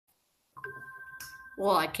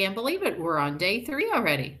Well, I can't believe it. We're on day 3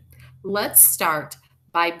 already. Let's start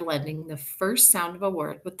by blending the first sound of a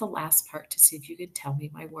word with the last part to see if you can tell me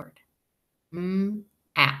my word.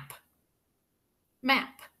 App.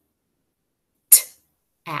 Map.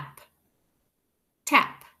 App.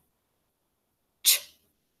 Tap.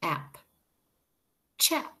 App.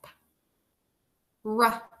 Chap.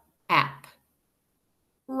 App.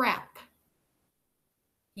 Wrap.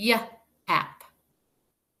 App.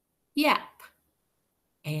 Yap.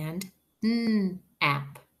 And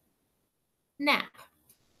app. Nap.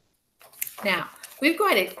 Now, we've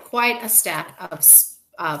got quite a stack of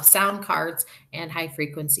sound cards and high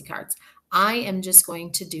frequency cards. I am just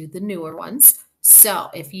going to do the newer ones. So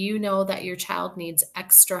if you know that your child needs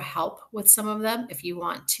extra help with some of them, if you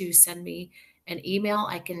want to send me an email,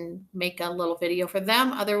 I can make a little video for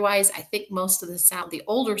them. Otherwise, I think most of the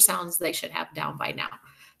older sounds, they should have down by now.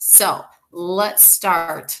 So let's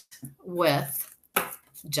start with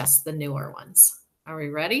just the newer ones. Are we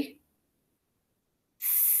ready?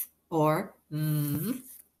 Or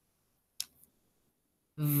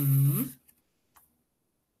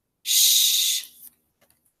sh,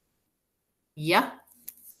 yeah,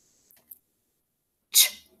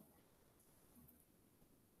 ch,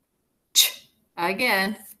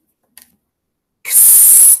 again,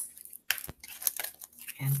 ks.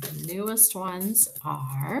 And the newest ones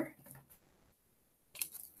are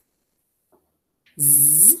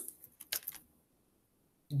z,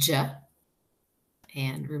 j,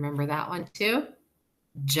 and remember that one too?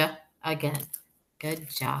 J again. Good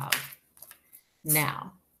job.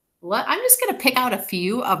 Now, I'm just going to pick out a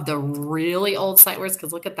few of the really old sight words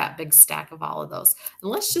because look at that big stack of all of those.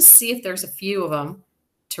 And let's just see if there's a few of them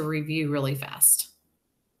to review really fast.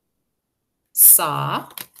 Saw.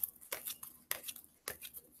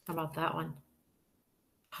 How about that one?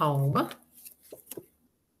 Home.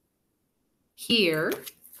 Here.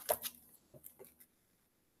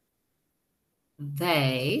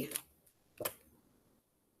 They.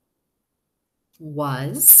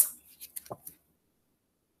 Was.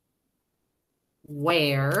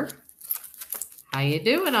 Where. How you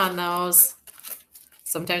doing on those?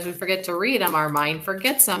 Sometimes we forget to read them. Our mind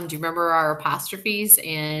forgets them. Do you remember our apostrophes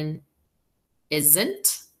in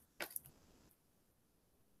isn't?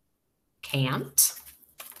 Can't.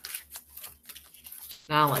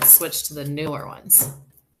 Now let's switch to the newer ones.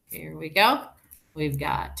 Here we go. We've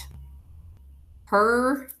got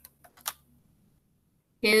her,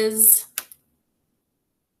 his,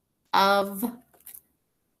 of,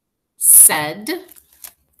 said,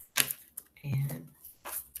 and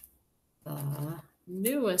the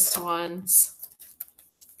newest ones,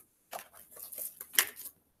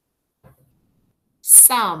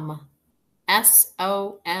 some,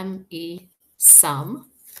 S-O-M-E, some,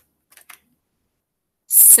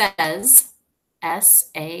 says,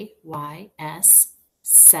 S-A-Y-S,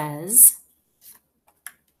 says,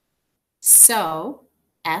 so,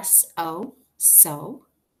 S-O, so,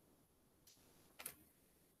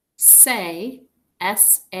 say,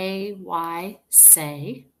 S-A-Y,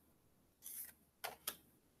 say,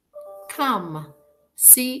 come,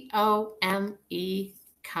 C-O-M-E,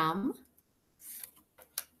 come,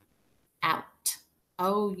 out,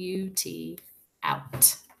 O-U-T,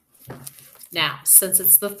 out. Now, since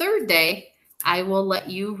it's the third day, I will let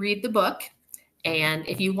you read the book. And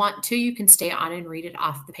if you want to, you can stay on and read it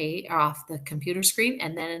off the page or off the computer screen.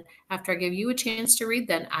 And then after I give you a chance to read,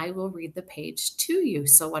 then I will read the page to you.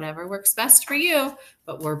 So whatever works best for you.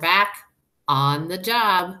 But we're back on the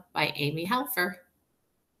Job by Amy Helfer.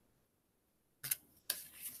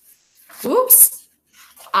 Whoops.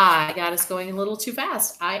 I got us going a little too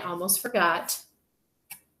fast. I almost forgot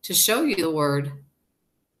to show you the word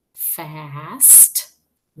fast.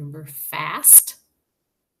 Remember fast?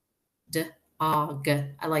 Dog.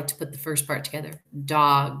 I like to put the first part together.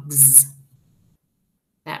 Dogs.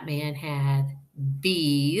 That man had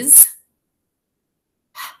bees.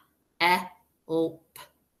 Help.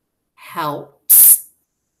 Helps.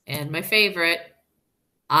 And my favorite.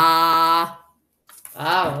 All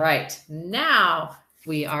right. Now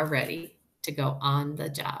we are ready to go on the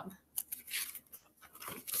job.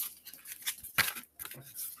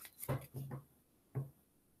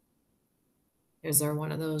 Is there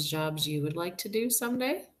one of those jobs you would like to do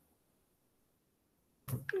someday?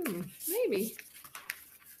 Maybe.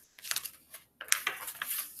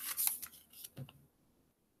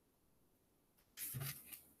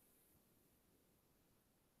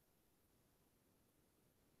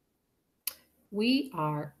 We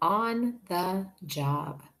are on the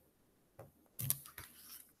job.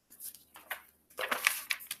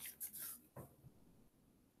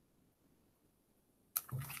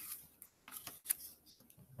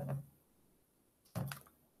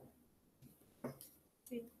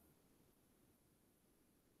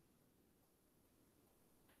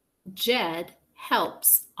 Jed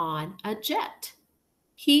helps on a jet.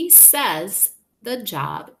 He says the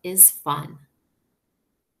job is fun.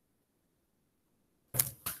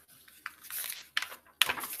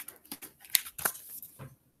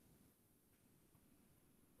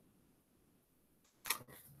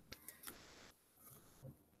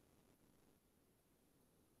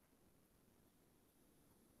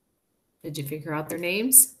 Did you figure out their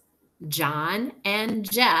names? John and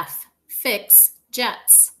Jeff fix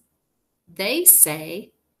jets. They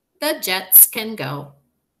say the jets can go.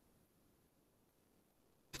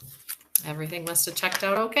 Everything must have checked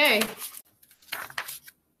out okay.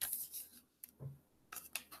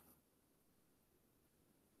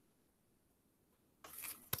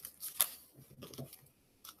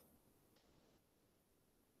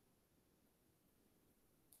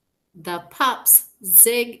 The pups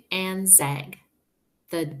zig and zag.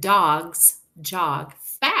 The dogs jog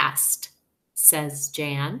fast, says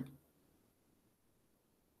Jan.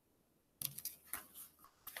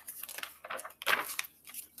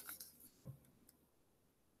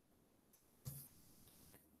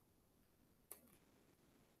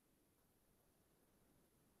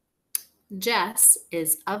 Jess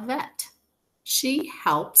is a vet. She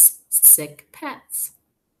helps sick pets.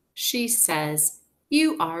 She says,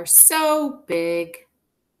 "You are so big."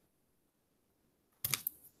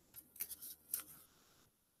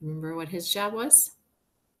 Remember what his job was?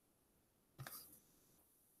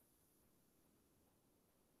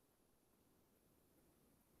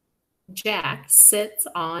 Jack sits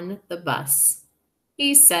on the bus.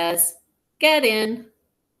 He says, "Get in."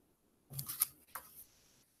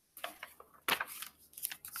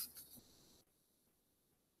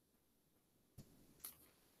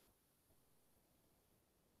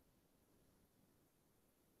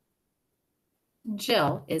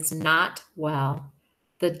 Jill is not well.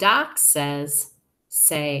 The doc says,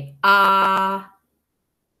 "Say, ah."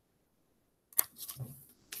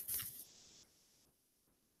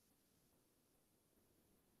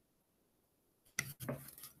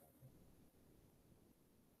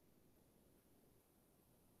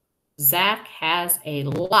 Zach has a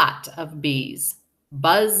lot of bees.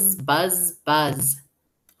 Buzz, buzz, buzz.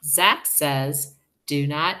 Zach says, "Do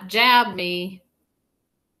not jab me."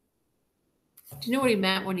 Do you know what he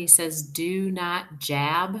meant when he says, "Do not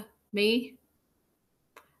jab me"?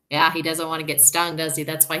 Yeah, he doesn't want to get stung, does he?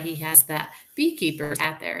 That's why he has that beekeeper's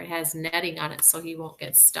hat there. It has netting on it so he won't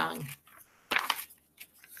get stung.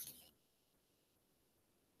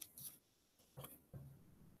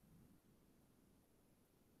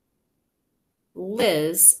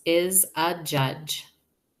 Liz is a judge.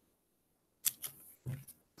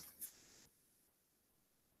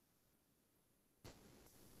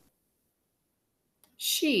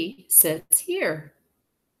 She sits here.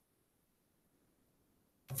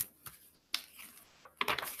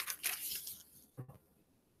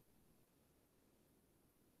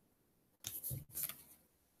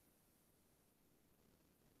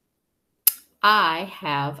 I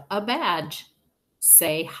have a badge.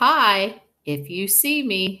 Say hi if you see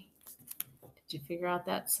me. Did you figure out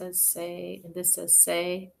that says say, and this says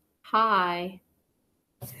say hi?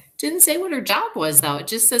 Didn't say what her job was, though. It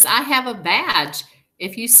just says, "I have a badge.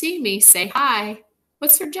 If you see me, say hi."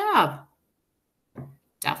 What's her job?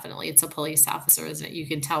 Definitely, it's a police officer, isn't it? You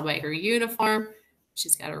can tell by her uniform.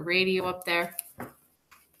 She's got a radio up there.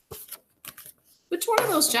 Which one of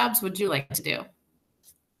those jobs would you like to do?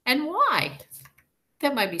 And why?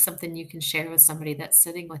 That might be something you can share with somebody that's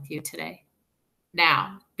sitting with you today.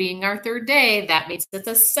 Now, being our third day, that means it's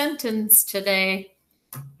a sentence today.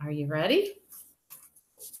 Are you ready?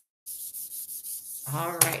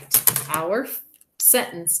 All right. Our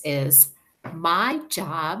sentence is, "My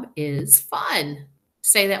job is fun."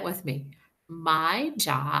 Say that with me. My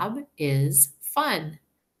job is fun.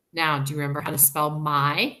 Now, do you remember how to spell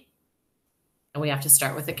my? And we have to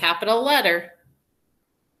start with a capital letter.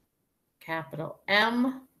 Capital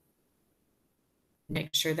M.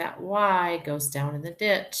 Make sure that Y goes down in the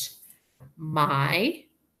ditch. My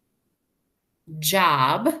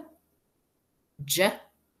job. J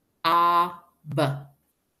A B.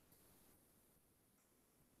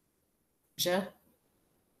 J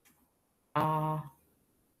A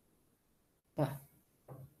B.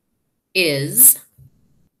 Is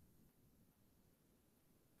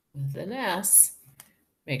with an S.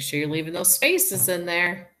 Make sure you're leaving those spaces in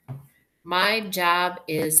there. My job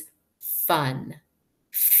is fun.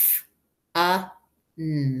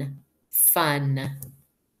 F-a-n. Fun.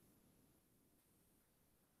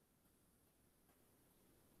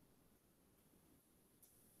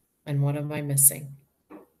 And what am I missing?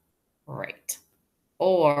 Right.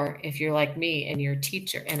 Or if you're like me and you're a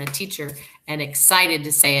teacher and excited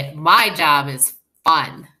to say it, my job is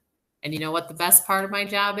fun. And you know what the best part of my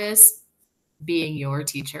job is? Being your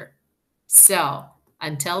teacher. So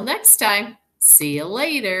until next time, see you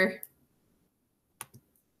later.